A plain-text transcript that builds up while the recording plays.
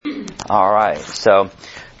All right. So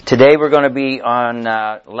today we're going to be on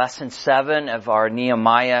lesson 7 of our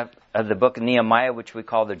Nehemiah, of the book of Nehemiah, which we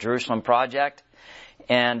call the Jerusalem Project.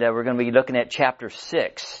 And we're going to be looking at chapter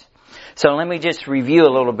 6. So let me just review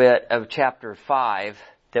a little bit of chapter 5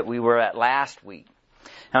 that we were at last week.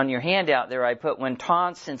 On your handout there I put, when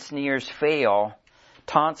taunts and sneers fail,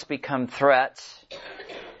 taunts become threats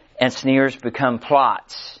and sneers become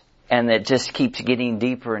plots. And it just keeps getting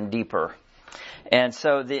deeper and deeper. And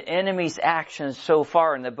so the enemy's actions so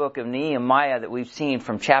far in the book of Nehemiah that we've seen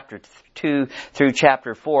from chapter 2 through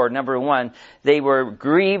chapter 4, number 1, they were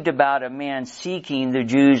grieved about a man seeking the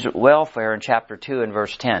Jews' welfare in chapter 2 and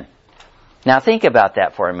verse 10. Now think about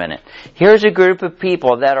that for a minute. Here's a group of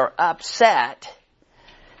people that are upset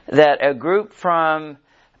that a group from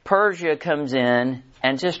Persia comes in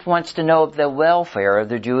and just wants to know the welfare of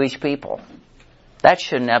the Jewish people. That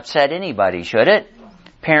shouldn't upset anybody, should it?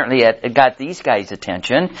 Apparently it got these guys'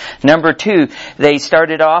 attention. Number 2, they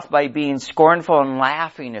started off by being scornful and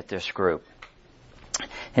laughing at this group.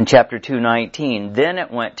 In chapter 2:19. Then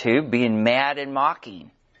it went to being mad and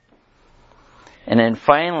mocking. And then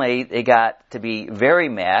finally they got to be very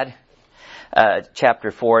mad.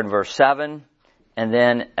 Chapter 4 and verse 7. And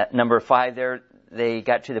then at number 5 there, they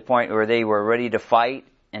got to the point where they were ready to fight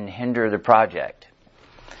and hinder the project.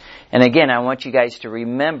 And again, I want you guys to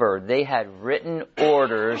remember they had written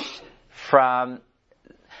orders from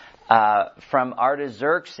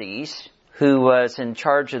Artaxerxes, who was in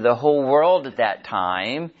charge of the whole world at that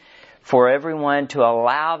time, for everyone to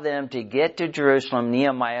allow them to get to Jerusalem,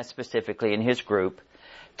 Nehemiah specifically and his group,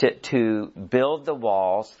 to build the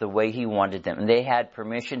walls the way he wanted them. And they had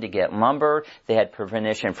permission to get lumber, they had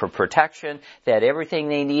permission for protection, they had everything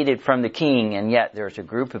they needed from the king, and yet there's a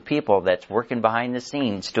group of people that's working behind the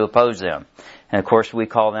scenes to oppose them. And of course we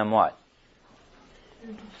call them what?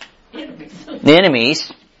 The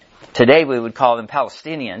enemies. Today we would call them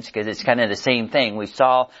Palestinians, because it's kind of the same thing. We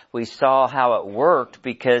saw how it worked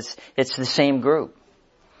because it's the same group.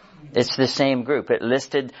 It's the same group. It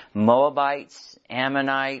listed Moabites,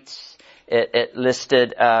 Ammonites, it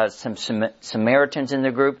listed some Samaritans in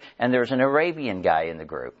the group, and there's an Arabian guy in the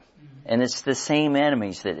group. And it's the same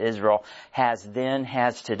enemies that Israel has then,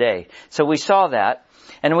 has today. So we saw that.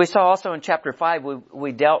 And we saw also in chapter 5,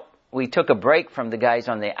 we took a break from the guys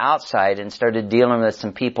on the outside and started dealing with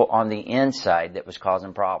some people on the inside that was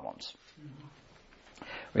causing problems.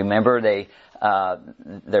 Remember,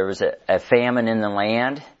 there was a famine in the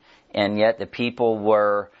land, and yet the people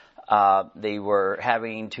were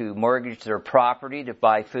having to mortgage their property to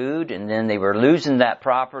buy food, and then they were losing that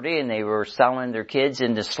property, and they were selling their kids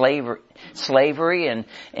into slavery,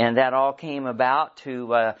 and that all came about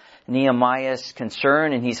to Nehemiah's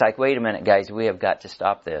concern, and he's like, wait a minute, guys, we have got to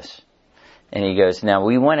stop this. And he goes, now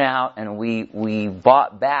we went out and we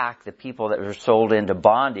bought back the people that were sold into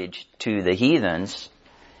bondage to the heathens,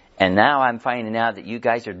 and now I'm finding out that you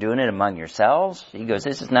guys are doing it among yourselves. He goes,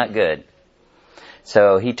 this is not good.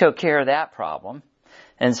 So he took care of that problem.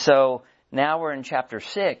 And so now we're in chapter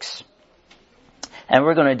 6, and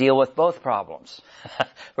we're going to deal with both problems.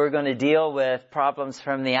 We're going to deal with problems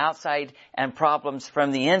from the outside and problems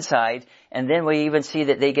from the inside, and then we even see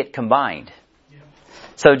that they get combined. Yeah.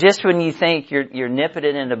 So just when you think you're nipping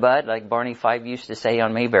it in the bud, like Barney Fife used to say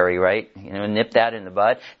on Mayberry, right? Nip that in the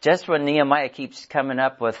bud. Just when Nehemiah keeps coming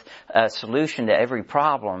up with a solution to every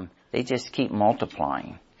problem, they just keep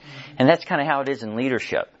multiplying. And that's kind of how it is in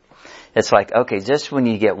leadership. It's like, okay, just when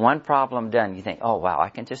you get one problem done, you think, oh wow, I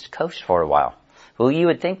can just coast for a while. Well, you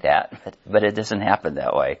would think that, but it doesn't happen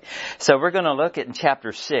that way. So we're going to look at in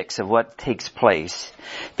chapter 6 of what takes place,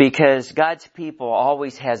 because God's people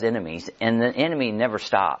always has enemies, and the enemy never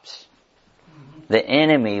stops. The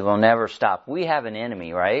enemy will never stop. We have an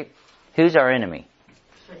enemy, right? Who's our enemy?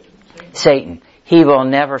 Satan. He will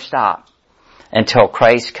never stop until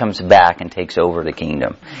Christ comes back and takes over the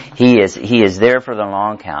kingdom. He is there for the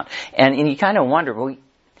long count. And you kind of wonder, well,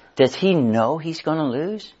 does he know he's going to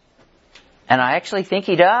lose? And I actually think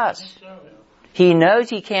he does. He knows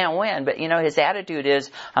he can't win, but his attitude is,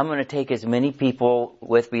 I'm going to take as many people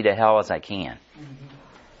with me to hell as I can.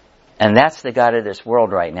 And that's the God of this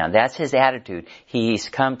world right now. That's his attitude. He's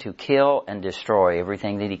come to kill and destroy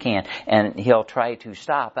everything that he can. And he'll try to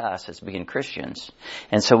stop us as being Christians.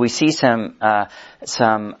 And so we see some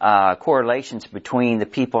correlations between the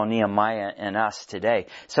people in Nehemiah and us today.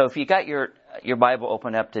 So if you got your Bible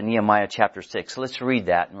open up to Nehemiah chapter 6, let's read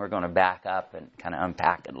that, and we're going to back up and kind of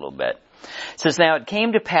unpack it a little bit. It says, now it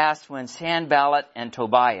came to pass when Sanballat and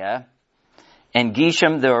Tobiah and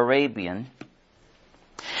Geshem the Arabian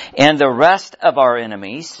and the rest of our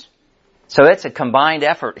enemies, so it's a combined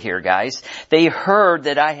effort here, guys, they heard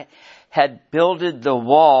that I had builded the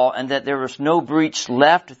wall and that there was no breach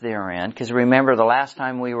left therein. Because remember the last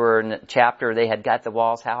time we were in the chapter, they had got the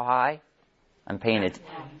walls how high? I'm painted.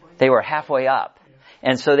 They were halfway up.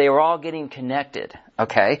 And so they were all getting connected.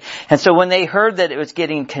 Okay. And so when they heard that it was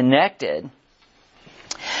getting connected,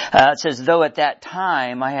 it says, though at that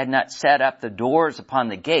time I had not set up the doors upon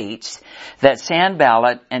the gates, that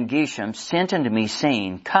Sanballat and Geshem sent unto me,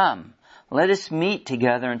 saying, Come, let us meet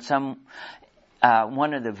together in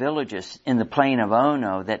one of the villages in the plain of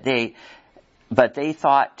Ono, but they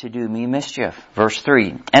thought to do me mischief. Verse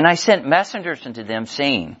 3, and I sent messengers unto them,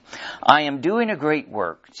 saying, I am doing a great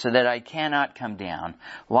work, so that I cannot come down.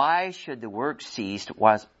 Why should the work cease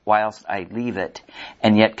whilst I leave it,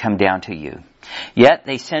 and yet come down to you? Yet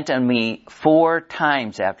they sent on me 4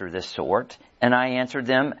 times after this sort, and I answered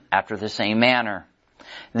them after the same manner.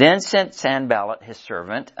 Then sent Sanballat his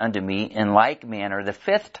servant unto me in like manner the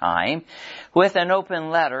 5th time, with an open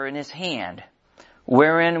letter in his hand,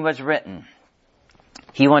 wherein was written.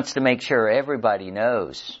 He wants to make sure everybody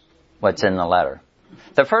knows what's in the letter.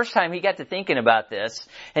 The first time he got to thinking about this,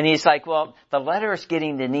 and he's like, well, the letter is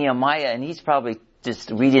getting to Nehemiah, and he's probably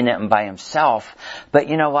just reading it by himself. But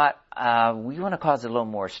you know what? We want to cause a little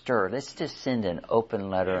more stir. Let's just send an open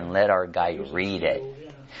letter and let our guy read it.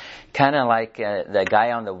 Kind of like the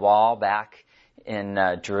guy on the wall back in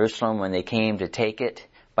Jerusalem when they came to take it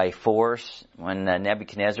by force, when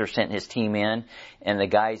Nebuchadnezzar sent his team in, and the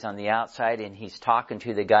guy's on the outside, and he's talking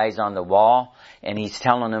to the guys on the wall, and he's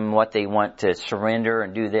telling them what they want to surrender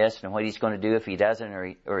and do this, and what he's going to do if he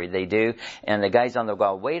doesn't or they do. And the guys on the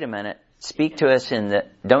wall, wait a minute,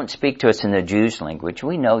 don't speak to us in the Jews' language.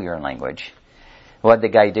 We know your language. What'd the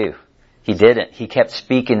guy do? He didn't. He kept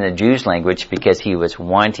speaking the Jews' language because he was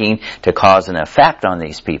wanting to cause an effect on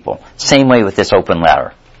these people. Same way with this open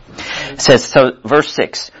letter. It says, so verse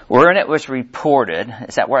 6, wherein it was reported,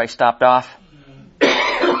 is that where I stopped off?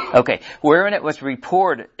 Okay, wherein it was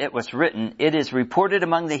written, it is reported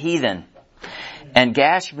among the heathen. And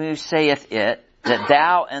Gashmu saith it, that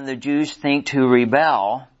thou and the Jews think to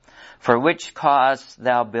rebel, for which cause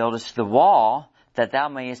thou buildest the wall, that thou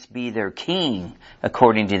mayest be their king,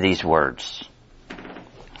 according to these words.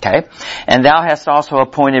 Okay? And thou hast also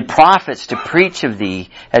appointed prophets to preach of thee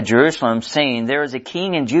at Jerusalem, saying, there is a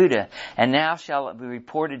king in Judah, and now shall it be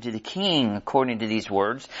reported to the king according to these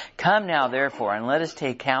words. Come now therefore, and let us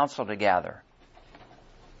take counsel together.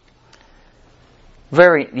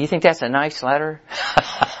 Do you think that's a nice letter?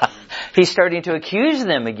 He's starting to accuse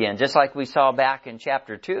them again, just like we saw back in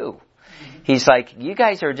chapter 2. He's like, you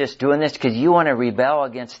guys are just doing this because you want to rebel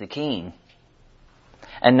against the king.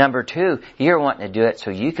 And number 2, you're wanting to do it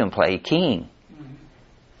so you can play king.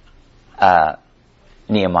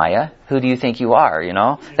 Nehemiah, who do you think you are? You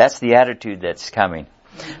know, that's the attitude that's coming.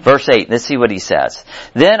 Verse 8, let's see what he says.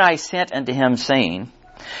 Then I sent unto him, saying,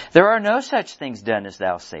 there are no such things done as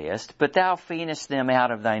thou sayest, but thou feignest them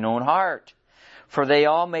out of thine own heart. For they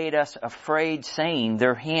all made us afraid, saying,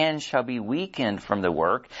 their hands shall be weakened from the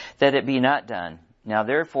work, that it be not done. Now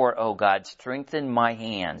therefore, O God, strengthen my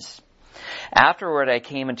hands. Afterward I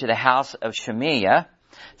came into the house of Shemaiah,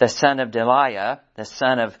 the son of Deliah, the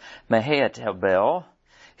son of Mehetabel,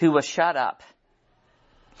 who was shut up.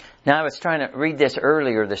 Now I was trying to read this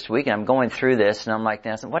earlier this week, and I'm going through this, and I'm like,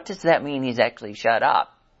 now, what does that mean he's actually shut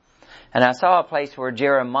up? And I saw a place where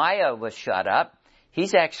Jeremiah was shut up.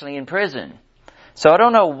 He's actually in prison. So I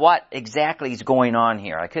don't know what exactly is going on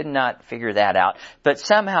here. I could not figure that out. But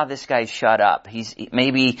somehow this guy's shut up. He's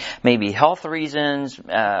maybe health reasons.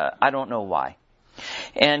 I don't know why.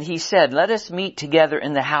 And he said, let us meet together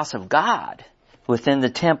in the house of God within the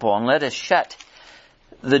temple, and let us shut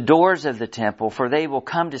the doors of the temple, for they will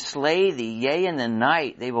come to slay thee. Yea, in the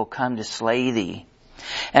night they will come to slay thee.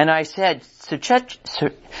 And I said,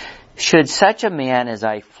 should such a man as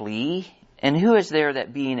I flee? And who is there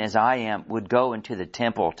that being as I am would go into the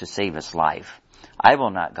temple to save his life? I will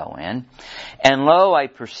not go in. And lo, I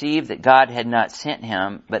perceived that God had not sent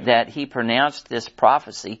him, but that he pronounced this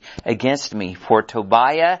prophecy against me, for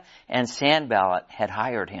Tobiah and Sanballat had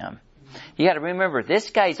hired him. You got to remember, this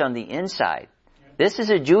guy's on the inside. This is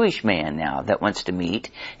a Jewish man now that wants to meet,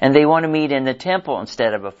 and they want to meet in the temple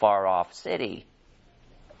instead of a far off city.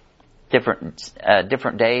 Different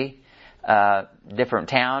day. Different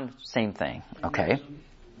town, same thing. Okay.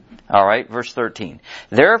 All right, verse 13.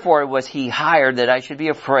 Therefore was he hired that I should be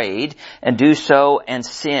afraid and do so and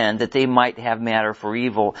sin, that they might have matter for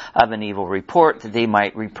evil of an evil report, that they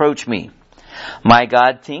might reproach me. My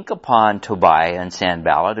God, think upon Tobiah and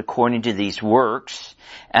Sanballat according to these works,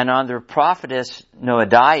 and on the prophetess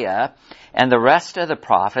Noadiah and the rest of the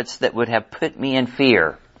prophets that would have put me in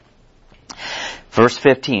fear. Verse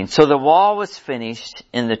 15. So the wall was finished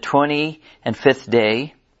in the 25th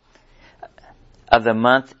day of the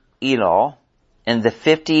month Elul, in the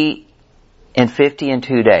 50 and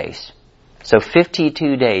 2 days. So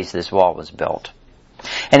 52 days this wall was built.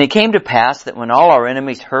 And it came to pass that when all our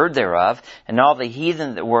enemies heard thereof, and all the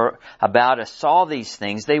heathen that were about us saw these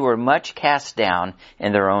things, they were much cast down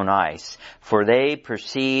in their own eyes. For they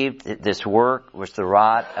perceived that this work was the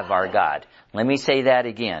wrath of our God. Let me say that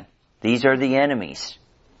again. These are the enemies.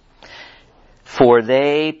 For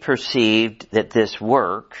they perceived that this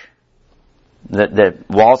work, that the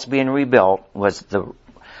walls being rebuilt, was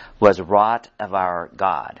wrath of our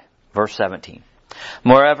God. Verse 17.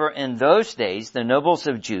 Moreover, in those days, the nobles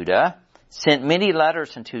of Judah sent many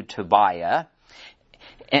letters unto Tobiah,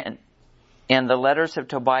 and the letters of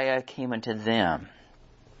Tobiah came unto them.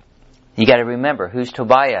 You got to remember, who's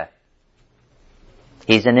Tobiah?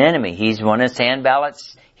 He's an enemy. He's one of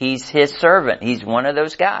Sanballat's. He's his servant. He's one of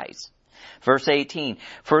those guys. Verse 18.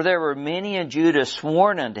 For there were many in Judah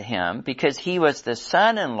sworn unto him, because he was the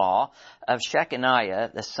son-in-law of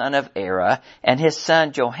Shechaniah, the son of Era, and his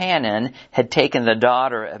son Johanan had taken the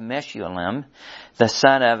daughter of Meshullam, the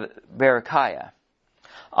son of Berechiah.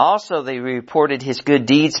 Also they reported his good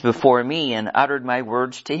deeds before me, and uttered my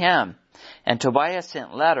words to him. And Tobiah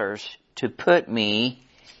sent letters to put me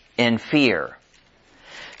in fear.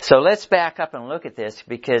 So let's back up and look at this,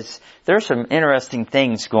 because there's some interesting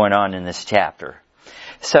things going on in this chapter.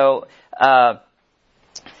 So,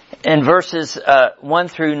 in verses 1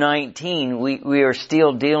 through 19, we are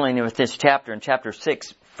still dealing with this chapter in chapter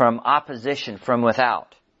 6 from opposition from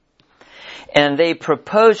without. And they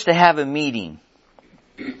proposed to have a meeting.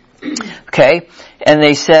 Okay? And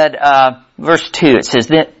they said, verse 2, it says,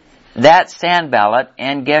 that Sanballat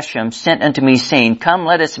and Geshem sent unto me, saying, Come,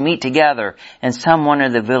 let us meet together in some one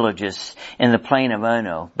of the villages in the plain of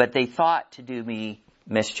Ono. But they thought to do me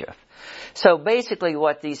mischief. So basically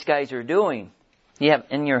what these guys are doing, you have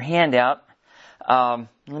in your handout, let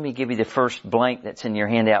me give you the first blank that's in your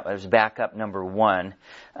handout. It was backup number 1,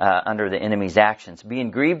 under the enemy's actions.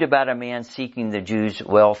 Being grieved about a man seeking the Jews'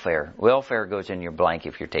 welfare. Welfare goes in your blank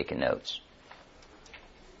if you're taking notes.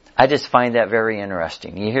 I just find that very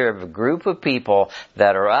interesting. You hear of a group of people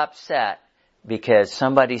that are upset because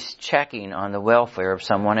somebody's checking on the welfare of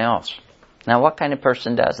someone else. Now, what kind of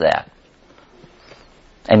person does that?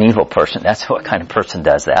 An evil person. That's what kind of person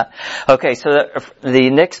does that. Okay, so the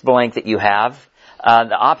next blank that you have,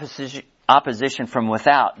 the opposition from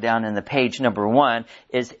without, down in the page number 1,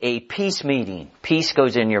 is a peace meeting. Peace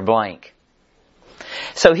goes in your blank.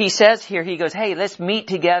 So he says here, he goes, hey, let's meet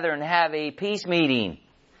together and have a peace meeting.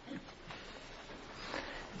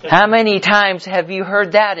 How many times have you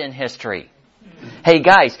heard that in history? Hey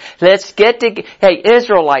guys, let's get together. Hey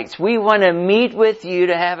Israelites, we want to meet with you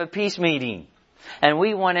to have a peace meeting. And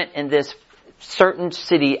we want it in this certain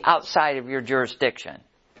city outside of your jurisdiction.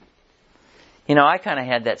 You know, I kind of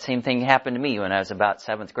had that same thing happen to me when I was about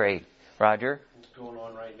 7th grade. Roger? What's going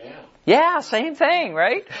on right now? Yeah, same thing,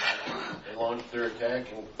 right? They launched their attack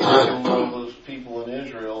and killed all those people in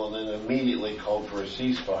Israel, and then immediately called for a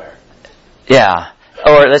ceasefire. Yeah.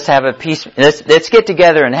 Or let's have a peace, let's get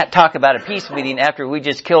together and talk about a peace meeting after we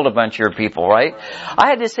just killed a bunch of your people, right? I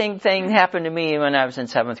had the same thing happen to me when I was in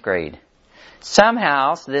 7th grade.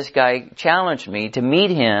 Somehow, this guy challenged me to meet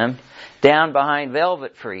him down behind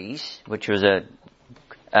Velvet Freeze, which was a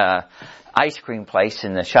ice cream place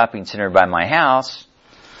in the shopping center by my house,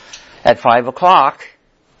 at 5 o'clock,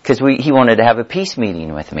 because he wanted to have a peace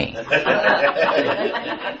meeting with me.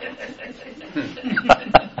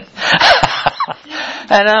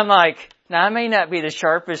 And I'm like, now I may not be the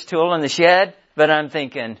sharpest tool in the shed, but I'm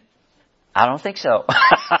thinking, I don't think so.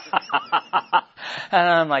 And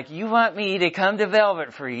I'm like, you want me to come to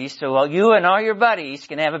Velvet Freeze so you and all your buddies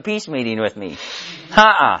can have a peace meeting with me?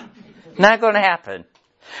 Not going to happen.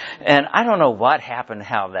 And I don't know what happened,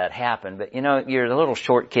 how that happened, but you know, you're the little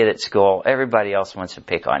short kid at school. Everybody else wants to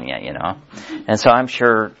pick on you, you know. And so I'm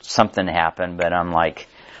sure something happened, but I'm like,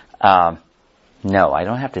 no, I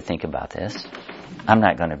don't have to think about this. I'm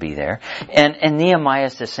not going to be there. And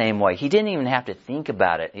Nehemiah's the same way. He didn't even have to think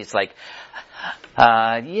about it. He's like,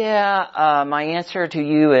 my answer to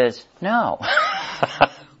you is no.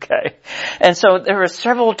 Okay. And so there were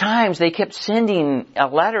several times they kept sending a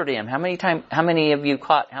letter to him. How many of you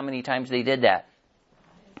caught how many times they did that?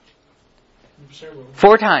 Several.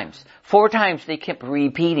 4 times. 4 times they kept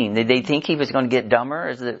repeating. Did they think he was going to get dumber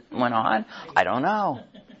as it went on? I don't know.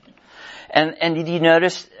 And did you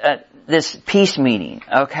notice this peace meeting?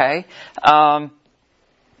 Okay. And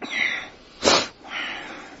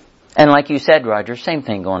like you said, Roger, same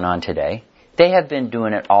thing going on today. They have been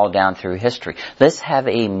doing it all down through history. Let's have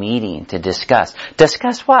a meeting to discuss.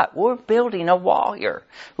 Discuss what? We're building a wall here.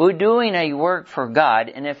 We're doing a work for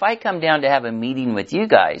God, and if I come down to have a meeting with you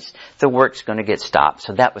guys, the work's going to get stopped.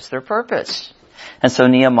 So that was their purpose. And so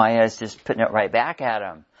Nehemiah is just putting it right back at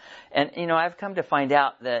them. And, I've come to find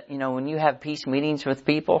out that, when you have peace meetings with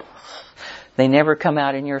people, they never come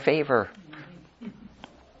out in your favor.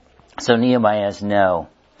 So Nehemiah is no.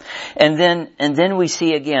 And then we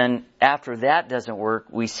see again, after that doesn't work,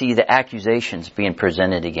 we see the accusations being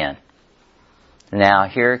presented again. Now,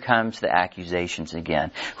 here comes the accusations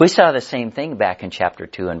again. We saw the same thing back in chapter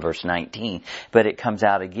 2 and verse 19, but it comes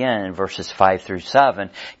out again in verses 5 through 7,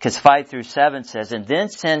 because 5 through 7 says, "And then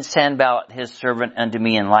send Sanballat his servant unto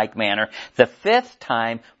me in like manner, the 5th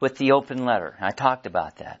time with the open letter." I talked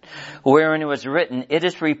about that. "Wherein it was written, It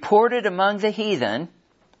is reported among the heathen,"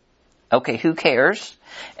 okay, who cares?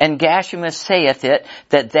 "And Gashemus saith it,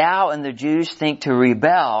 that thou and the Jews think to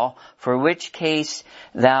rebel, for which case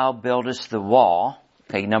thou buildest the wall."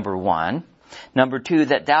 Okay, number 1. Number 2,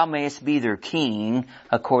 that thou mayest be their king,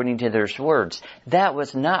 according to their words. That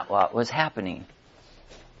was not what was happening.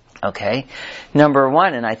 Okay, number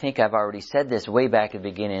 1, and I think I've already said this way back at the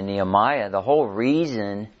beginning of Nehemiah, the whole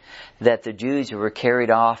reason that the Jews were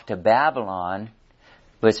carried off to Babylon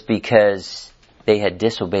was because they had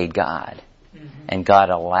disobeyed God. And God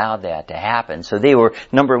allowed that to happen. So they were,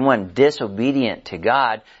 number 1, disobedient to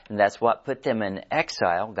God, and that's what put them in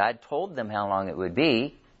exile. God told them how long it would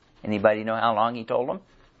be. Anybody know how long He told them?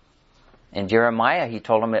 In Jeremiah, He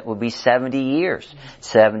told them it would be 70 years.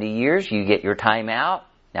 70 years, you get your time out.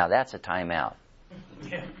 Now that's a time out.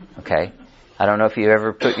 Okay? I don't know if you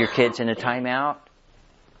ever put your kids in a time out.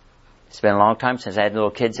 It's been a long time since I had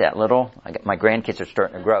little kids that little. My grandkids are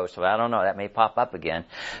starting to grow, so I don't know. That may pop up again.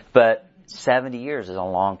 But 70 years is a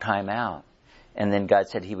long time out. And then God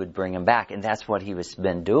said He would bring them back. And that's what He was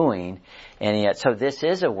been doing. And yet, so this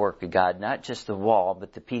is a work of God, not just the wall,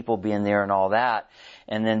 but the people being there and all that.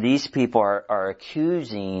 And then these people are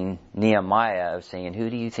accusing Nehemiah of saying, "Who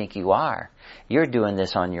do you think you are? You're doing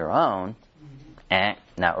this on your own."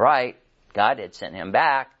 Not right. God had sent him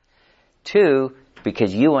back. 2,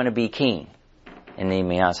 because you want to be king. And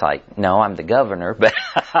Nehemiah was like, "No, I'm the governor." But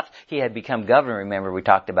he had become governor, remember we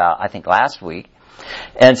talked about, I think, last week.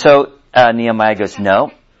 And so Nehemiah goes,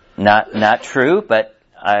 "No, not true, but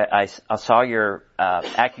I saw your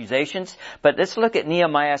accusations." But let's look at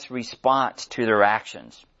Nehemiah's response to their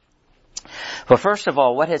actions. Well, first of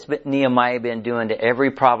all, what has Nehemiah been doing to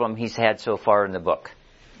every problem he's had so far in the book?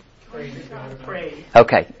 Pray.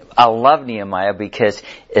 Okay, I love Nehemiah because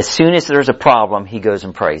as soon as there's a problem, he goes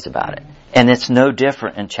and prays about it. And it's no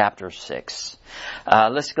different in chapter 6.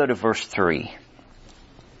 Let's go to verse 3.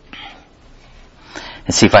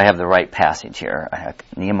 And see if I have the right passage here.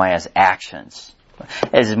 Nehemiah's actions.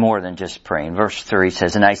 It is more than just praying. Verse 3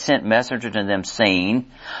 says, "And I sent messengers to them saying,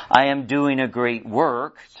 I am doing a great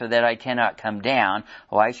work so that I cannot come down.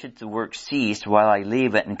 Why should the work cease while I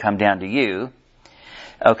leave it and come down to you?"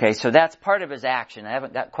 Okay, so that's part of his action. I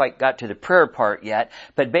haven't quite got to the prayer part yet,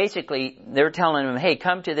 but basically they're telling him, "Hey,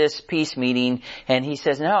 come to this peace meeting," and he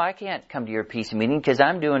says, "No, I can't come to your peace meeting because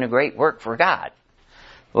I'm doing a great work for God."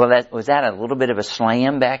 Well, was that a little bit of a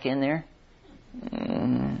slam back in there?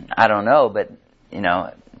 I don't know, but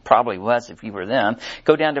it probably was if you were them.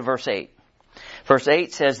 Go down to verse 8. Verse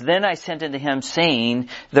 8 says, "Then I sent unto him, saying,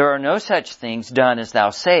 There are no such things done as thou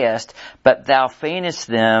sayest, but thou feignest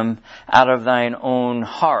them out of thine own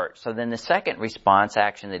heart." So then the second response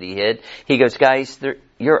action that he goes, "Guys,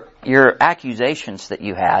 your accusations that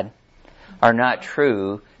you had are not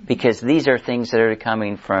true, because these are things that are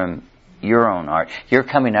coming from your own heart. You're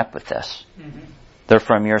coming up with this. They're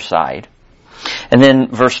from your side." And then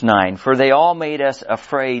verse 9, "For they all made us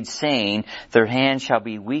afraid, saying, Their hand shall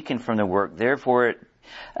be weakened from the work, therefore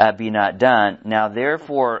it be not done. Now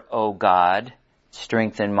therefore, O God,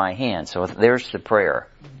 strengthen my hand." So there's the prayer.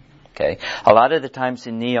 Okay. A lot of the times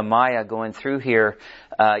in Nehemiah going through here,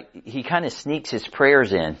 he kind of sneaks his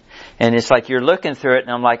prayers in. And it's like you're looking through it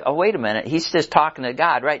and I'm like, oh, wait a minute. He's just talking to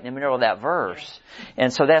God right in the middle of that verse.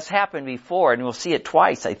 And so that's happened before, and we'll see it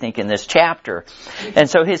twice, I think, in this chapter. And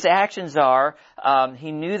so his actions are,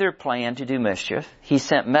 he knew their plan to do mischief. He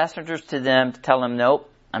sent messengers to them to tell them, "Nope,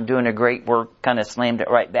 I'm doing a great work," kind of slammed it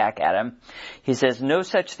right back at him. He says, "No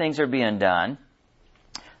such things are being done.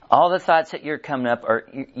 All the thoughts that you're coming up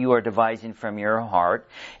you are devising from your heart."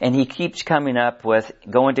 And he keeps coming up with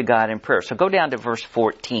going to God in prayer. So go down to verse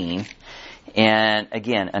 14. And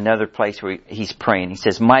again, another place where he's praying. He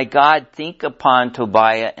says, "My God, think upon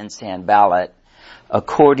Tobiah and Sanballat,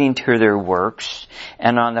 according to their works,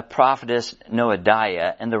 and on the prophetess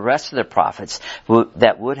Noadiah and the rest of the prophets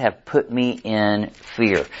that would have put me in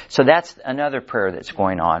fear. So that's another prayer that's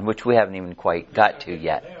going on, which we haven't even quite got to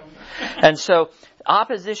yet. And so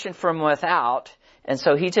opposition from without, and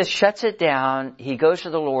so he just shuts it down. He goes to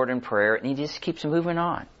the Lord in prayer, and he just keeps moving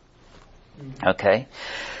on. Okay?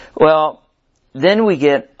 Well, then we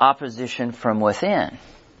get opposition from within.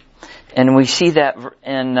 And we see that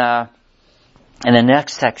in the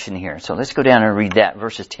next section here. So let's go down and read that,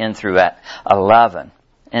 verses 10 through 11.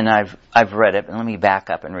 And I've read it, but let me back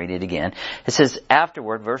up and read it again. It says,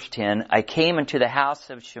 afterward, verse 10, I came into the house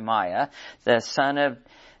of Shemaiah, the son of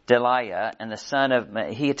Delaiah, and the son of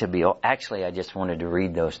Mehetabel. Actually, I just wanted to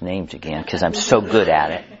read those names again, because I'm so good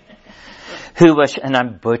at it. Who was, and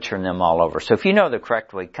I'm butchering them all over. So if you know the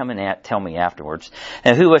correct way, come and tell me afterwards.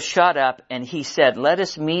 And who was shut up, and he said, let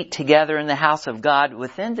us meet together in the house of God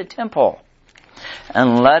within the temple.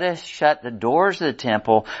 And let us shut the doors of the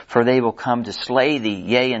temple, for they will come to slay thee.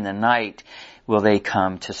 Yea, in the night will they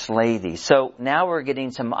come to slay thee. So now we're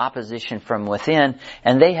getting some opposition from within,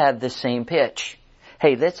 and they have the same pitch.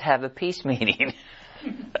 Hey, let's have a peace meeting.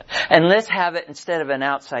 And let's have it instead of an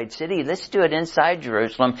outside city. Let's do it inside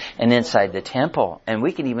Jerusalem and inside the temple. And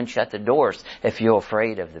we can even shut the doors if you're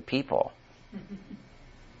afraid of the people.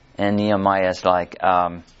 And Nehemiah's like,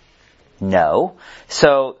 no.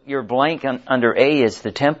 So your blank under A is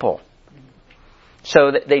the temple.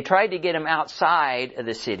 So they tried to get him outside of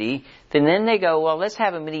the city. Then they go, well, let's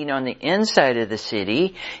have a meeting on the inside of the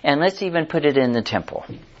city, and let's even put it in the temple.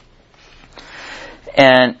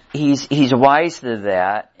 And he's wise to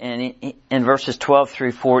that. And in verses 12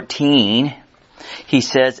 through 14, he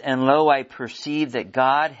says, and lo, I perceived that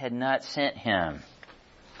God had not sent him.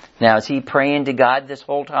 Now, is he praying to God this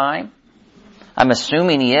whole time? I'm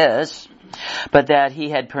assuming he is. But that he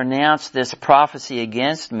had pronounced this prophecy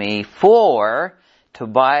against me, for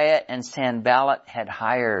Tobiah and Sanballat had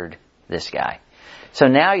hired this guy. So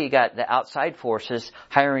now you got the outside forces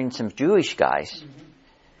hiring some Jewish guys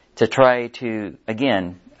to try to,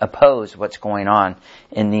 again, oppose what's going on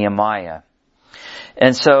in Nehemiah.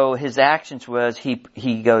 And so his actions was,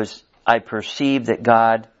 he goes, I perceived that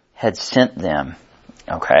God had sent them.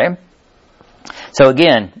 Okay? So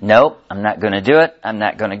again, nope, I'm not going to do it. I'm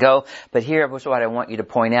not going to go. But here was what I want you to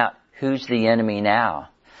point out. Who's the enemy now?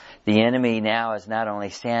 The enemy now is not only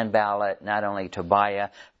Sanballat, not only Tobiah,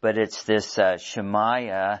 but it's this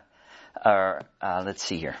Shemaiah, let's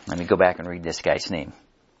see here. Let me go back and read this guy's name.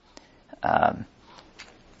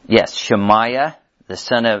 Yes, Shemaiah, the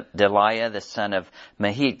son of Delaiah, the son of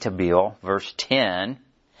Mehetabel, verse 10.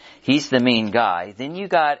 He's the main guy. Then you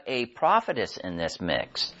got a prophetess in this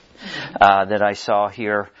mix that I saw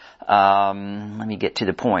here. Let me get to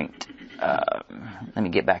the point. Let me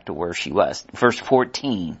get back to where she was. Verse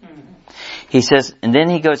 14. He says, and then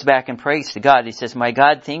he goes back and prays to God. He says, my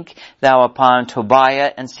God, think thou upon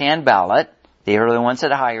Tobiah and Sanballat. They are the ones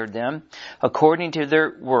that hired them, according to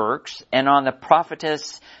their works, and on the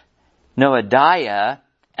prophetess Noadiah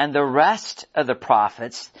and the rest of the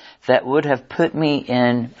prophets that would have put me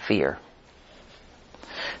in fear.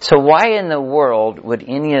 So why in the world would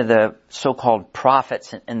any of the so-called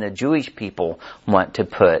prophets and the Jewish people want to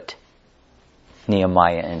put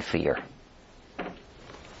Nehemiah in fear?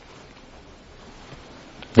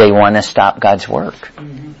 They want to stop God's work.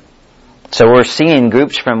 Mm-hmm. So we're seeing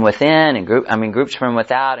groups from within and groups from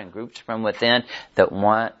without and groups from within that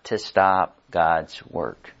want to stop God's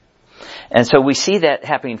work. And so we see that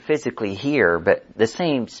happening physically here, but the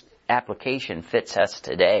same application fits us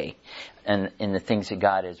today and in the things that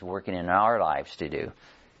God is working in our lives to do.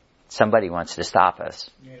 Somebody wants to stop us.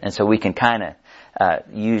 Yeah. And so we can kind of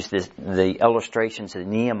use the illustrations that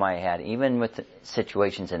Nehemiah had, even with the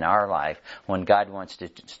situations in our life, when God wants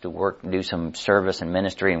to work, do some service and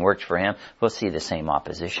ministry and works for Him, we'll see the same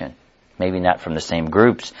opposition. Maybe not from the same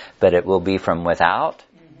groups, but it will be from without,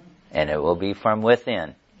 and it will be from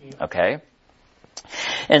within. Okay?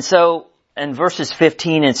 And so, in verses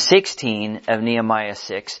 15 and 16 of Nehemiah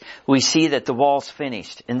 6, we see that the wall's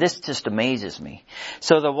finished. And this just amazes me.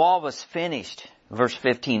 So the wall was finished, verse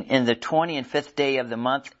 15, in the 25th day of the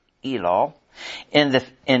month Elul,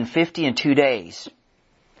 in 52 days.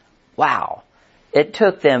 Wow. It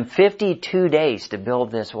took them 52 days to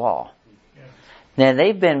build this wall. Now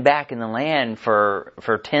they've been back in the land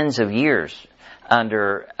for tens of years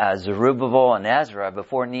under Zerubbabel and Ezra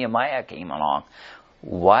before Nehemiah came along.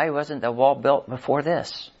 Why wasn't the wall built before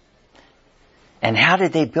this? And how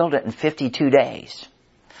did they build it in 52 days?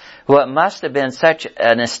 Well, it must have been such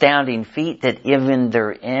an astounding feat that even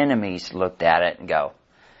their enemies looked at it and go,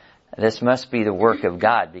 This must be the work of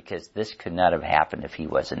God, because this could not have happened if he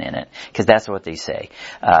wasn't in it. Because that's what they say.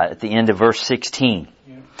 At the end of verse 16.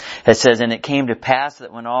 It says, and it came to pass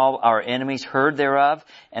that when all our enemies heard thereof,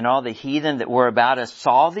 and all the heathen that were about us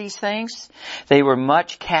saw these things, they were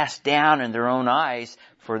much cast down in their own eyes,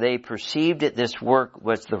 for they perceived that this work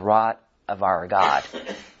was the wrought of our God.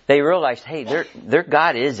 They realized, hey, their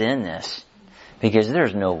God is in this. Because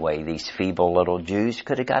there's no way these feeble little Jews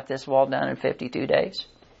could have got this wall done in 52 days.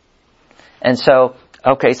 And so,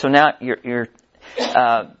 okay, so now you're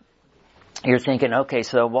thinking, okay,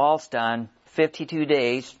 so the wall's done, 52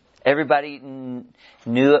 days. Everybody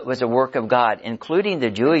knew it was a work of God, including the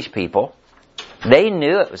Jewish people. They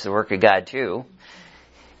knew it was the work of God too,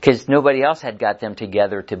 because nobody else had got them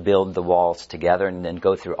together to build the walls together and then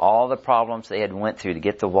go through all the problems they had went through to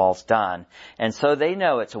get the walls done. And so they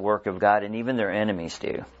know it's a work of God, and even their enemies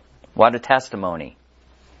do. What a testimony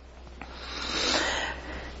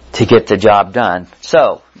to get the job done.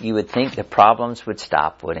 So, you would think the problems would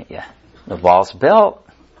stop, wouldn't you? The wall's built.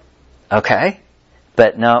 Okay.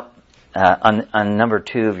 But no, on number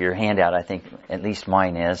 2 of your handout, I think at least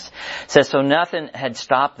mine is, it says, so nothing had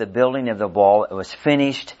stopped the building of the wall. It was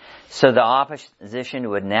finished, so the opposition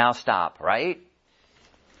would now stop, right?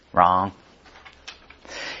 Wrong.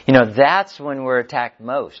 You know, that's when we're attacked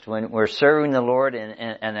most. When we're serving the Lord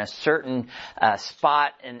and a certain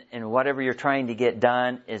spot in whatever you're trying to get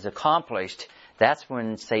done is accomplished, that's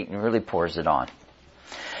when Satan really pours it on.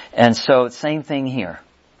 And so, same thing here.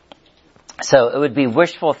 So it would be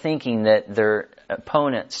wishful thinking that their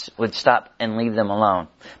opponents would stop and leave them alone.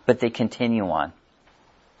 But they continue on.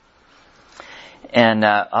 And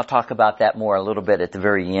I'll talk about that more a little bit at the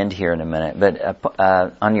very end here in a minute. But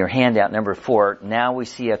on your handout, number 4, now we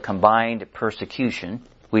see a combined persecution.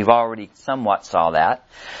 We've already somewhat saw that.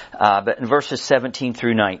 But in verses 17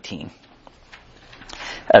 through 19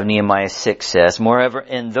 of Nehemiah 6 says, moreover,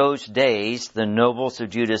 in those days the nobles of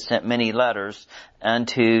Judah sent many letters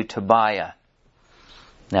unto Tobiah.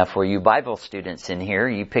 Now for you Bible students in here,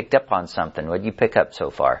 you picked up on something. What did you pick up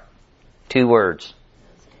so far? 2 words.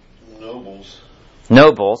 Nobles.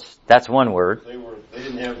 Nobles, that's one word. They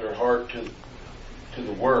didn't have their heart to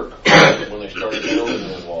the work when they started building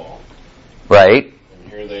the wall. Right. And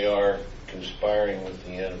here they are conspiring with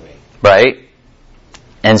the enemy. Right.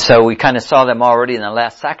 And so we kind of saw them already in the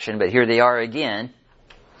last section, but here they are again.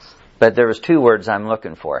 But there was 2 words I'm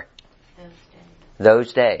looking for.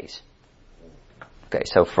 Those days. Okay,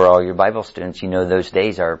 so for all your Bible students, you know those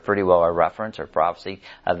days are pretty well a reference or prophecy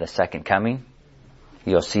of the second coming.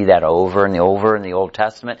 You'll see that over and over in the Old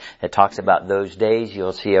Testament. It talks about those days.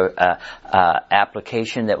 You'll see a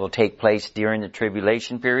application that will take place during the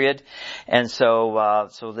tribulation period. And so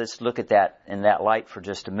let's look at that in that light for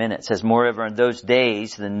just a minute. It says, moreover, in those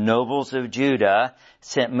days, the nobles of Judah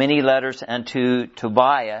sent many letters unto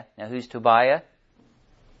Tobiah. Now, who's Tobiah?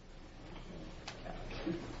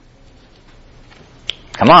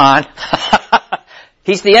 Come on.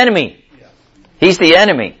 He's the enemy. He's the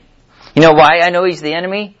enemy. You know why I know he's the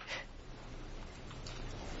enemy?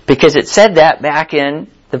 Because it said that back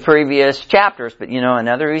in the previous chapters. But you know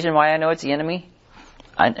another reason why I know it's the enemy?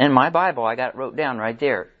 In my Bible, I got it wrote down right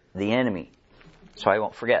there. The enemy. So I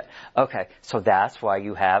won't forget. Okay, so that's why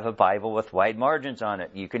you have a Bible with wide margins on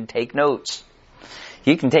it. You can take notes.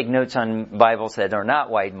 You can take notes on Bibles that are not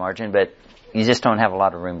wide margin, but you just don't have a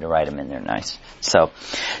lot of room to write them in there nice.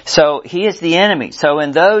 So he is the enemy. So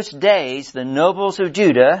in those days, the nobles of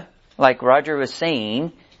Judah, like Roger was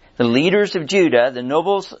saying, the leaders of Judah, the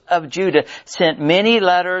nobles of Judah, sent many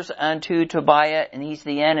letters unto Tobiah, and he's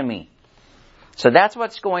the enemy. So that's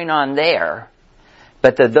what's going on there.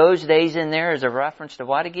 But those days in there is a reference to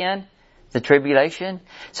what again? The tribulation.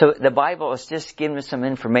 So the Bible is just giving us some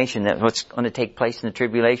information that what's going to take place in the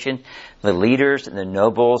tribulation. The leaders and the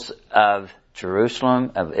nobles of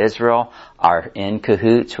Jerusalem, of Israel, are in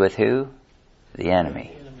cahoots with who? The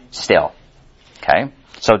enemy. Still. Okay?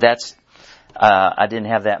 So that's, I didn't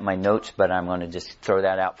have that in my notes, but I'm going to just throw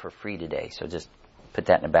that out for free today. So just put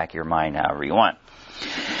that in the back of your mind however you want.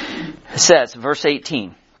 It says, verse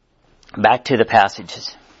 18, back to the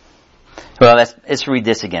passages. Well, let's read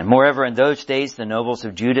this again. Moreover, in those days, the nobles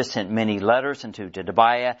of Judah sent many letters unto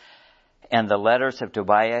Tobiah, and the letters of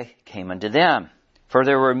Tobiah came unto them. For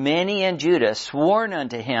there were many in Judah sworn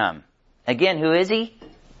unto him. Again, who is he?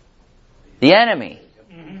 The enemy.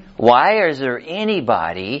 Why is there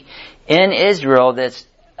anybody in Israel that's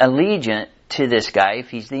allegiant to this guy if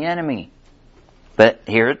he's the enemy? But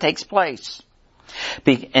here it takes place.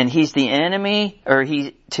 And he's the enemy,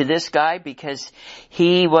 to this guy because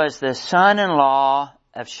he was the son-in-law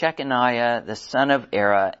of Shechaniah, the son of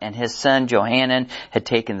Era, and his son Johanan had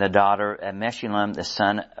taken the daughter of Meshullam, the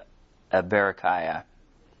son of Berechiah.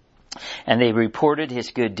 And they reported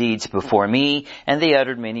his good deeds before me, and they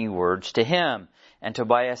uttered many words to him. And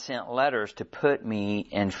Tobiah sent letters to put me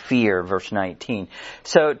in fear, verse 19.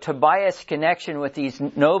 So Tobiah's connection with these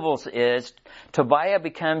nobles is Tobiah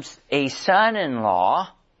becomes a son-in-law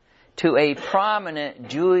to a prominent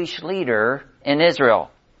Jewish leader in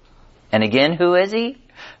Israel. And again, who is he?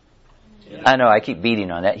 I know I keep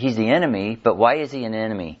beating on that. He's the enemy, but why is he an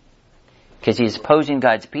enemy? Because he's opposing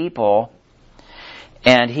God's people,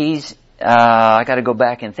 and he's, I gotta go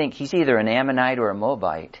back and think, he's either an Ammonite or a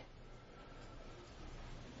Moabite.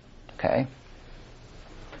 Okay?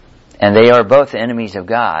 And they are both enemies of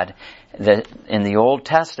God. In the Old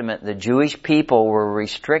Testament, the Jewish people were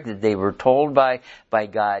restricted. They were told by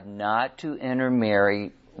God not to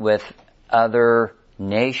intermarry with other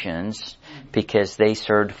nations because they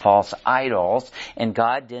served false idols, and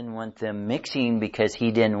God didn't want them mixing because He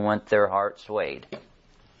didn't want their heart swayed.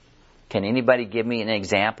 Can anybody give me an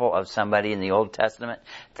example of somebody in the Old Testament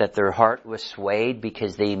that their heart was swayed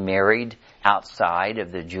because they married outside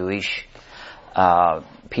of the Jewish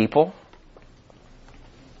people?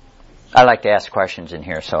 I like to ask questions in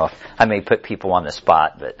here, so I may put people on the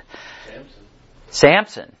spot, but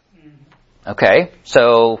Samson. Okay,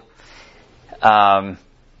 so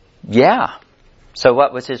yeah. So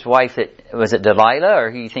what was his wife? Was it Delilah, or are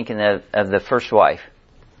you thinking of the first wife?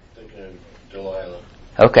 Thinking of Delilah.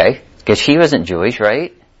 Okay, because she wasn't Jewish,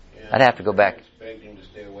 right? Yeah, I'd have to go back. Begged him to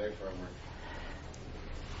stay away from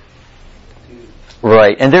her.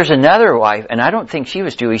 Right, and there's another wife, and I don't think she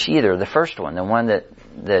was Jewish either. The first one, the one that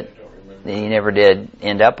he never did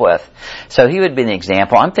end up with. So he would be an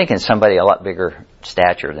example. I'm thinking somebody a lot bigger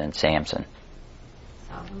stature than Samson.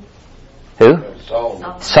 Who?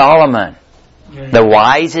 Solomon. The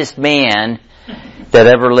wisest man that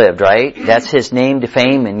ever lived, right? That's his name to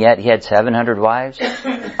fame, and yet he had 700 wives.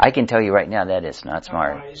 I can tell you right now that is not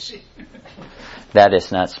smart. That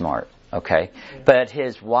is not smart, okay? But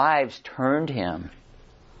his wives turned him,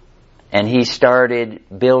 and he started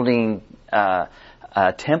building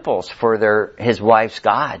temples for his wife's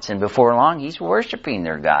gods, and before long he's worshiping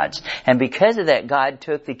their gods. And because of that, God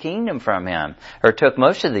took the kingdom from him, or took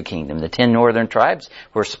most of the kingdom. The 10 northern tribes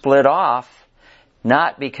were split off,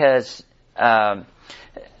 not because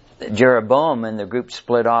Jeroboam and the group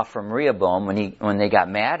split off from Rehoboam when they got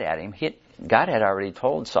mad at him. God had already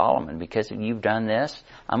told Solomon, because you've done this,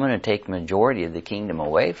 I'm going to take the majority of the kingdom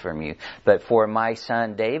away from you. But for my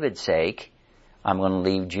son David's sake, I'm going to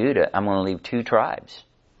leave Judah. I'm going to leave 2 tribes.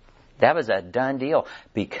 That was a done deal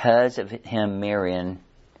because of him marrying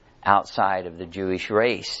outside of the Jewish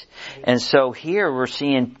race. And so here we're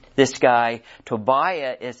seeing this guy,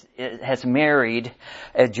 Tobiah, has married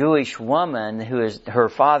a Jewish woman her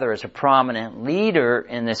father is a prominent leader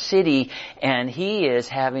in the city, and he is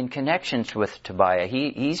having connections with Tobiah.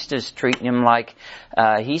 He's just treating him like,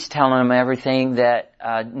 he's telling him everything that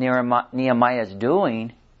Nehemiah is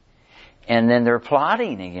doing. And then they're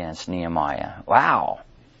plotting against Nehemiah. Wow.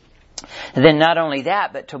 And then not only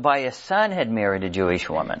that, but Tobiah's son had married a Jewish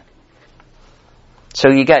woman. So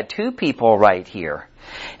you got 2 people right here.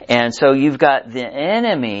 And so you've got the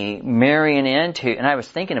enemy marrying into, and I was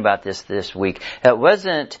thinking about this week. It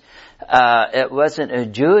wasn't a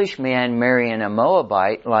Jewish man marrying a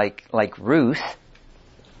Moabite like Ruth.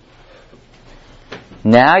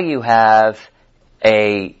 Now you have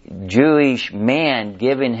a Jewish man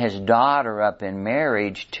giving his daughter up in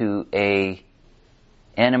marriage to a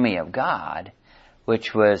enemy of God,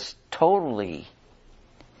 which was totally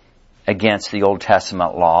against the Old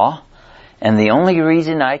Testament law. And the only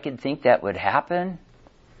reason I could think that would happen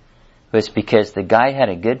was because the guy had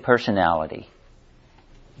a good personality.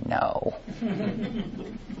 No.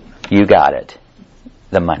 You got it.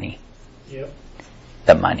 The money. Yep.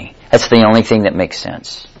 The money. That's the only thing that makes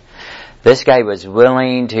sense. This guy was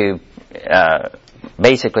willing to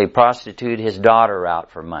basically prostitute his daughter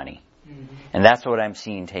out for money. Mm-hmm. And that's what I'm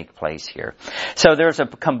seeing take place here. So there's a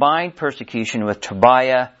combined persecution with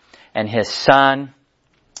Tobiah and his son.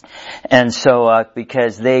 And so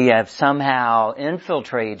because they have somehow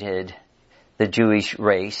infiltrated the Jewish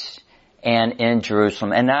race and in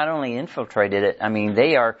Jerusalem, and not only infiltrated it, I mean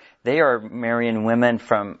they are marrying women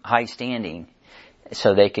from high standing,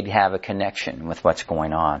 so they could have a connection with what's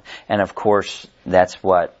going on. And of course, that's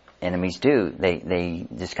what enemies do. They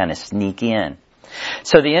just kind of sneak in.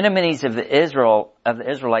 So the enemies of the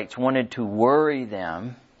Israelites wanted to worry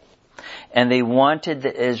them, and they wanted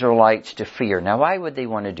the Israelites to fear. Now, why would they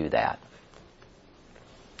want to do that?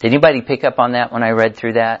 Did anybody pick up on that when I read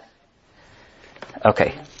through that?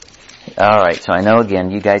 Okay. All right. So I know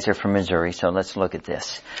again you guys are from Missouri, so let's look at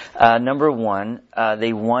this. Number one,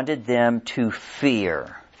 they wanted them to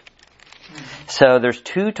fear. So there's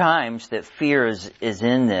 2 times that fear is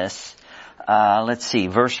in this. Let's see.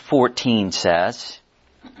 Verse 14 says,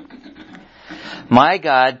 My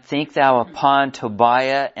God, think thou upon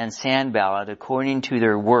Tobiah and Sanballat according to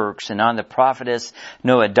their works, and on the prophetess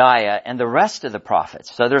Noadiah and the rest of the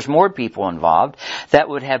prophets. So there's more people involved that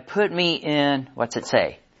would have put me in, what's it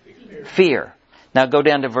say? Fear. Now go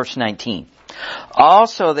down to verse 19.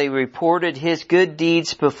 Also they reported his good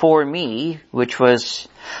deeds before me, which was,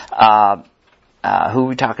 who are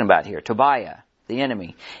we talking about here? Tobiah, the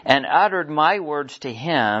enemy. And uttered my words to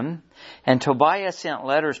him, and Tobiah sent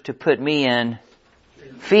letters to put me in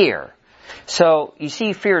fear. So you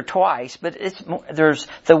see fear twice, but there's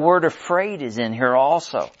the word afraid is in here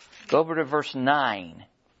also. Go over to verse 9.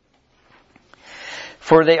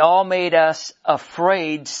 For they all made us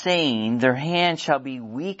afraid, saying, their hand shall be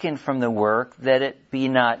weakened from the work, that it be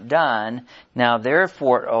not done. Now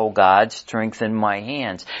therefore, O God, strengthen my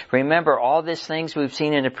hands. Remember all these things we've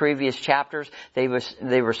seen in the previous chapters? They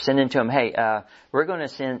were sending to him, hey, we're going to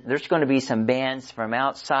send, there's going to be some bands from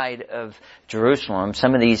outside of Jerusalem,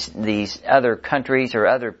 some of these other countries or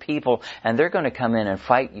other people, and they're going to come in and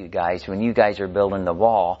fight you guys when you guys are building the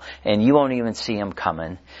wall, and you won't even see them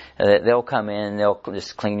coming. They'll come in, they'll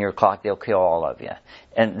just clean your clock, they'll kill all of you.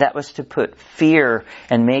 And that was to put fear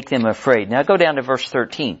and make them afraid. Now go down to verse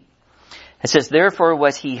 13. It says, therefore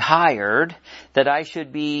was he hired that I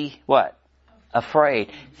should be, what?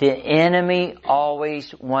 Afraid. The enemy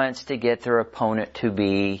always wants to get their opponent to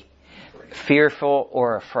be fearful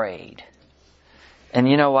or afraid. And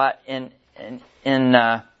you know what? In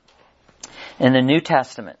the New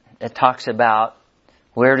Testament, it talks about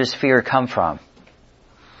where does fear come from?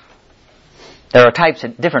 There are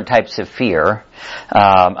different types of fear.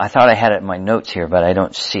 I thought I had it in my notes here, but I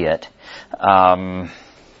don't see it.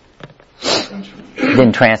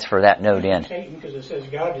 Didn't transfer that note in. Because it says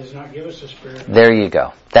God does not give us a spirit. There you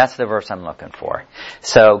go. That's the verse I'm looking for.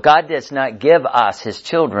 So God does not give us, His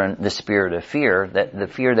children, the spirit of fear. The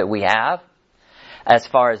fear that we have, as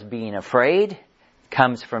far as being afraid,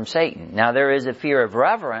 comes from Satan. Now there is a fear of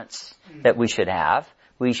reverence that we should have.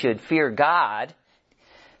 We should fear God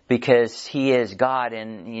because He is God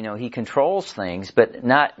and, He controls things, but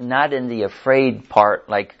not in the afraid part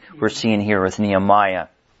like we're seeing here with Nehemiah.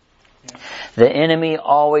 The enemy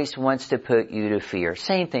always wants to put you to fear.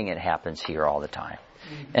 Same thing that happens here all the time.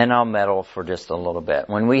 And I'll meddle for just a little bit.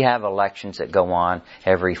 When we have elections that go on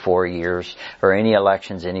every 4 years or any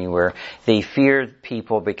elections anywhere, they fear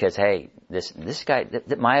people because, hey, this guy,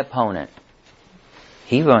 my opponent,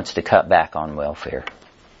 he wants to cut back on welfare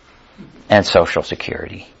and Social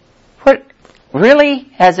Security. What? Really?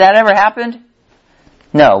 Has that ever happened?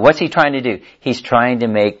 No. What's he trying to do? He's trying to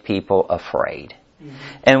make people afraid.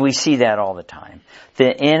 And we see that all the time.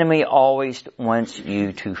 The enemy always wants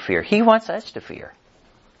you to fear. He wants us to fear.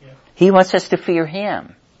 He wants us to fear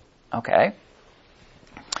him. Okay?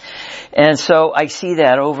 And so I see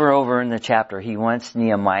that over in the chapter. He wants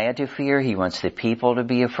Nehemiah to fear. He wants the people to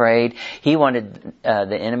be afraid. He wanted,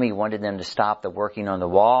 the enemy wanted them to stop the working on the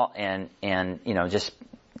wall and just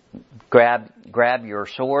grab your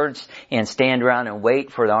swords and stand around and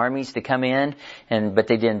wait for the armies to come in. But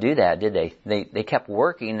they didn't do that, did they? They kept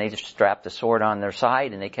working. They just strapped the sword on their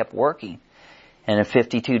side and they kept working. And in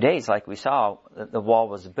 52 days, like we saw, the wall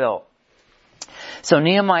was built. So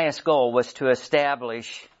Nehemiah's goal was to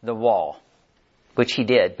establish the wall, which he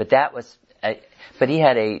did. But but he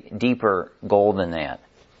had a deeper goal than that.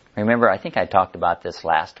 Remember, I think I talked about this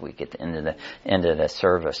last week at the end of the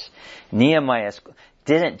service. Nehemiah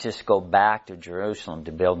didn't just go back to Jerusalem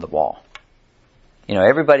to build the wall.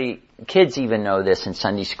 Kids even know this in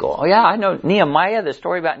Sunday school. Oh yeah, I know Nehemiah, the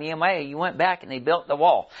story about Nehemiah. You went back and they built the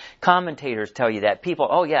wall. Commentators tell you that. People,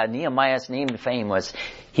 oh yeah, Nehemiah's name to fame was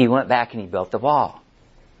he went back and he built the wall.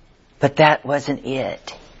 But that wasn't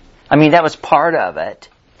it. That was part of it.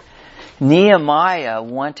 Nehemiah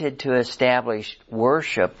wanted to establish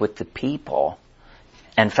worship with the people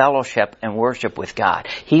and fellowship and worship with God.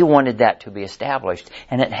 He wanted that to be established,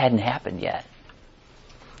 and it hadn't happened yet.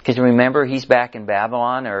 Because remember, he's back in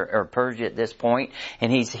Babylon or Persia at this point,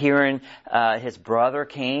 and he's hearing his brother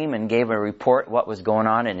came and gave a report what was going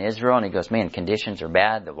on in Israel, and he goes, man, conditions are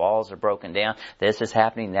bad, the walls are broken down, this is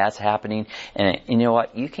happening, that's happening. And you know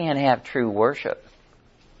what? You can't have true worship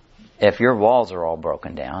if your walls are all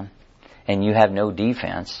broken down and you have no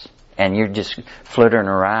defense and you're just flittering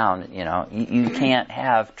around, you can't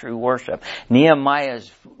have true worship.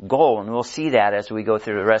 Nehemiah's goal, and we'll see that as we go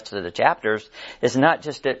through the rest of the chapters, is not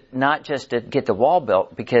just to get the wall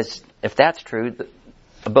built, because if that's true,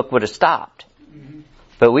 the book would have stopped. Mm-hmm.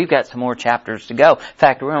 But we've got some more chapters to go. In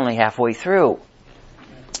fact, we're only halfway through.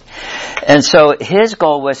 And so his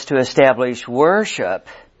goal was to establish worship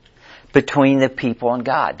between the people and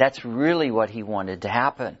God. That's really what he wanted to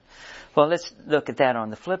happen. Well, let's look at that on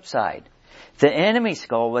the flip side. The enemy's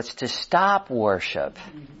goal was to stop worship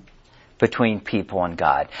between people and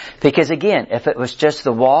God. Because again, if it was just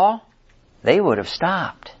the wall, they would have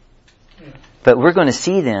stopped. But we're going to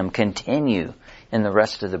see them continue in the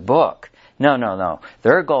rest of the book. No.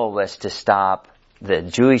 Their goal was to stop the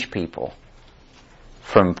Jewish people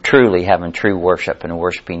from truly having true worship and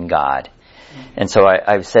worshiping God. And so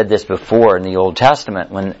I've said this before in the Old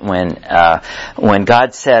Testament, when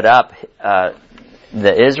God set up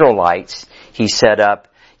the Israelites, He set up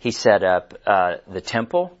the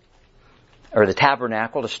temple, or the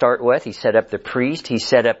tabernacle to start with. He set up the priest. He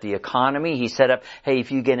set up the economy. He set up, hey,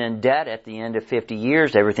 if you get in debt at the end of 50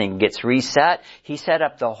 years, everything gets reset. He set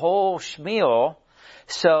up the whole schmeal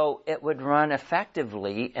so it would run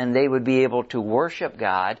effectively and they would be able to worship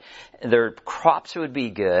God. Their crops would be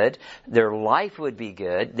good. Their life would be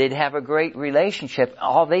good. They'd have a great relationship.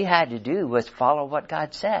 All they had to do was follow what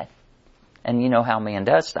God said. And you know how man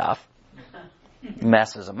does stuff.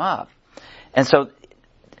 Messes them up. And so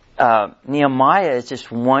Nehemiah is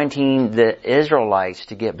just wanting the Israelites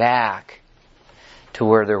to get back to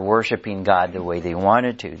where they're worshiping God the way they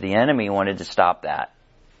wanted to. The enemy wanted to stop that.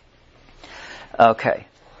 Okay.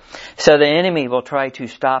 So the enemy will try to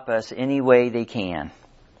stop us any way they can,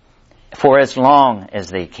 for as long as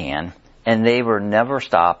they can, and they will never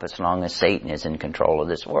stop as long as Satan is in control of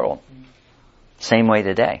this world. Same way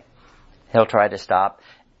today. He'll try to stop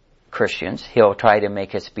Christians. He'll try to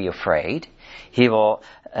make us be afraid. He'll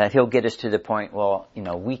get us to the point,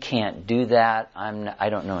 we can't do that. I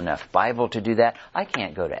don't know enough Bible to do that. I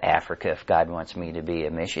can't go to Africa if God wants me to be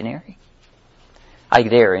a missionary. I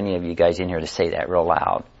dare any of you guys in here to say that real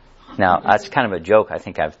loud. Now, that's kind of a joke I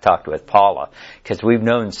think I've talked with Paula, because we've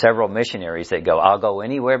known several missionaries that go, I'll go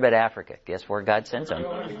anywhere but Africa. Guess where God sends them?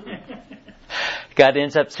 God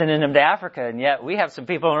ends up sending them to Africa, and yet we have some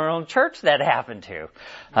people in our own church that happen to.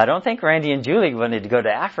 I don't think Randy and Julie wanted to go to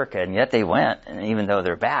Africa, and yet they went, and even though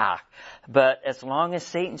they're back. But as long as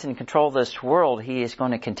Satan's in control of this world, he is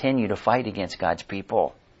going to continue to fight against God's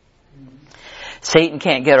people. Satan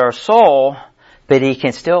can't get our soul, but he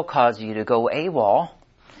can still cause you to go AWOL.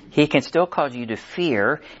 He can still cause you to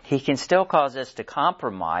fear. He can still cause us to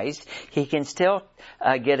compromise. He can still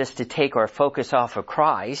get us to take our focus off of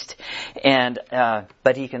Christ.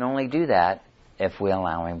 But he can only do that if we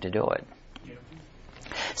allow him to do it.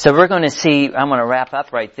 So we're going to see, I'm going to wrap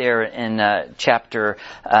up right there in chapter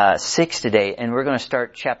 6 today, and we're going to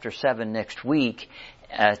start chapter 7 next week.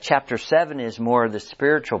 Chapter 7 is more of the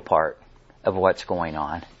spiritual part of what's going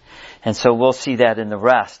on. And so we'll see that in the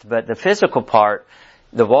rest. But the physical part,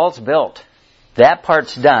 the wall's built. That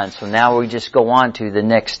part's done. So now we just go on to the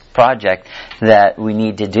next project that we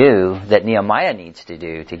need to do, that Nehemiah needs to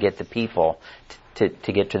do to get the people to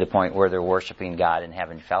get to the point where they're worshiping God and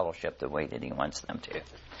having fellowship the way that he wants them to.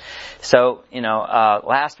 So,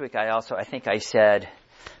 last week I think I said,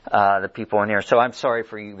 the people in here. So I'm sorry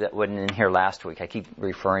for you that wasn't in here last week. I keep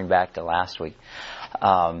referring back to last week.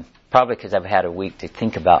 Probably because I've had a week to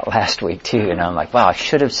think about last week too, and I'm like, wow, I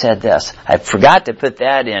should have said this. I forgot to put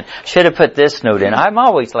that in. Should have put this note in. I'm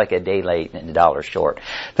always like a day late and $1 short.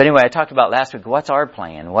 But anyway, I talked about last week, what's our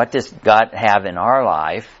plan? What does God have in our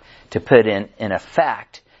life to put in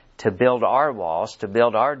effect to build our walls, to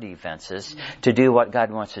build our defenses, to do what God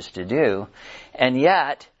wants us to do? And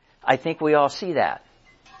yet, I think we all see that.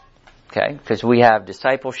 Okay, because we have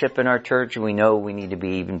discipleship in our church. We know we need to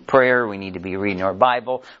be in prayer. We need to be reading our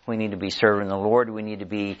Bible. We need to be serving the Lord. We need to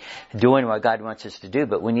be doing what God wants us to do.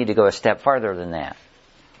 But we need to go a step farther than that.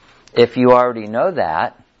 If you already know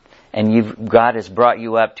that, and God has brought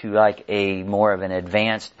you up to like a more of an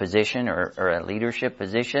advanced position or a leadership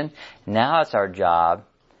position, now it's our job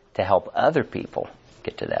to help other people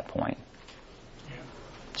get to that point.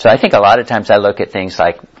 So I think a lot of times I look at things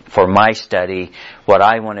like, for my study, what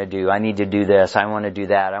I want to do, I need to do this, I want to do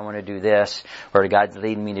that, I want to do this, or God's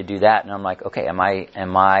leading me to do that, and I'm like, okay, am I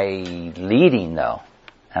leading though?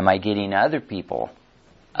 Am I getting other people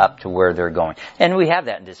up to where they're going? And we have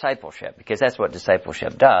that in discipleship, because that's what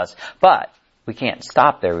discipleship does, but we can't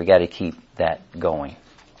stop there. We got to keep that going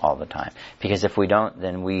all the time, because if we don't,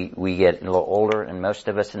 then we get a little older, and most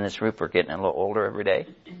of us in this group are getting a little older every day.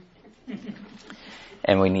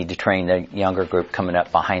 And we need to train the younger group coming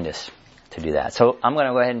up behind us to do that. So I'm going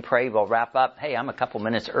to go ahead and pray. We'll wrap up. Hey, I'm a couple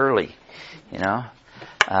minutes early.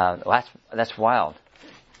 That's wild.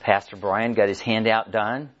 Pastor Brian got his handout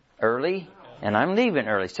done early, and I'm leaving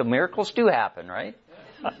early. So miracles do happen, right?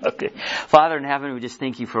 Okay. Father in heaven, we just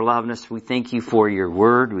thank you for loving us. We thank you for your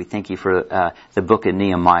word. We thank you for the book of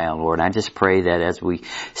Nehemiah, Lord. I just pray that as we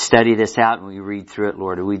study this out and we read through it,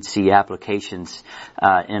 Lord, we'd see applications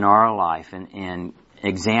in our life and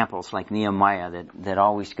examples like Nehemiah that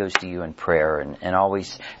always goes to you in prayer and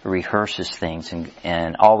always rehearses things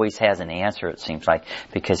and always has an answer, it seems like,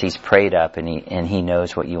 because he's prayed up and he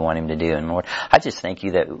knows what you want him to do. And Lord, I just thank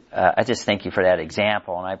you for that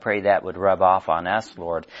example, and I pray that would rub off on us,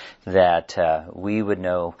 Lord, that we would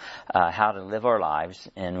know how to live our lives,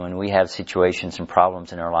 and when we have situations and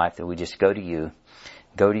problems in our life, that we just go to you,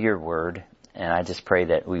 go to your word. And I just pray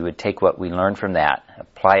that we would take what we learned from that,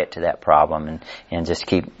 apply it to that problem, and just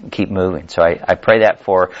keep moving. So I pray that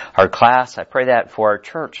for our class. I pray that for our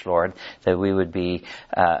church, Lord, that we would be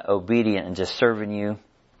obedient and just serving you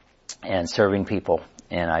and serving people.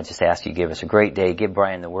 And I just ask you to give us a great day. Give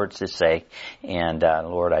Brian the words to say. And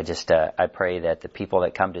Lord, I pray that the people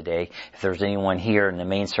that come today, if there's anyone here in the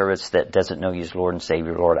main service that doesn't know you as Lord and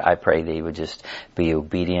Savior, Lord, I pray they would just be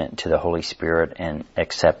obedient to the Holy Spirit and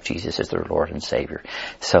accept Jesus as their Lord and Savior.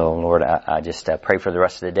 So Lord, I just pray for the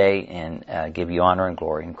rest of the day and give you honor and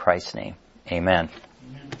glory in Christ's name. Amen.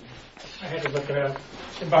 I had to look it up.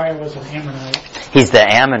 Tobiah was an Ammonite. He's the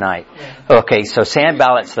Ammonite. Yeah. Okay, so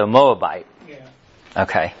Sanballat's the Moabite. Yeah.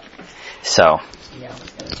 Okay, so. Yeah, I was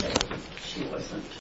going to say she wasn't.